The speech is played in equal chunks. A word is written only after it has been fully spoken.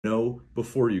Know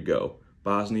before you go.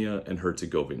 Bosnia and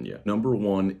Herzegovina. Number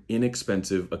one,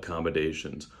 inexpensive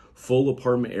accommodations. Full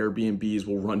apartment Airbnbs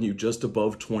will run you just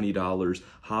above $20.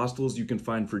 Hostels you can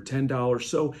find for $10,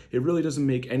 so it really doesn't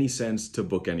make any sense to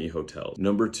book any hotels.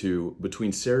 Number two,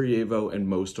 between Sarajevo and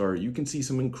Mostar, you can see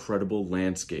some incredible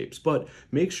landscapes, but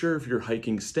make sure if you're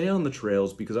hiking, stay on the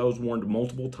trails because I was warned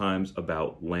multiple times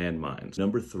about landmines.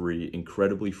 Number three,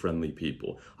 incredibly friendly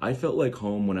people. I felt like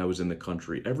home when I was in the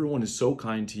country. Everyone is so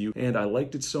kind to you, and I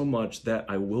liked it so much that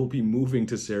I will be moving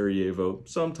to Sarajevo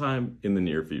sometime in the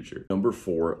near future. Number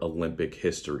four, Olympic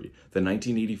history. The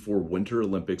 1984 Winter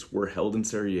Olympics were held in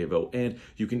Sarajevo, and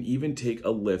you can even take a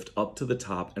lift up to the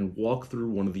top and walk through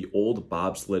one of the old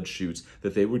bobsled chutes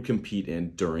that they would compete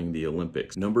in during the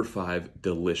Olympics. Number five,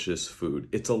 delicious food.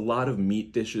 It's a lot of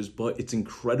meat dishes, but it's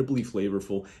incredibly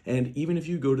flavorful, and even if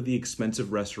you go to the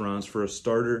expensive restaurants for a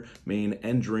starter, main,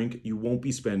 and drink, you won't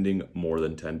be spending more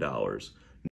than $10.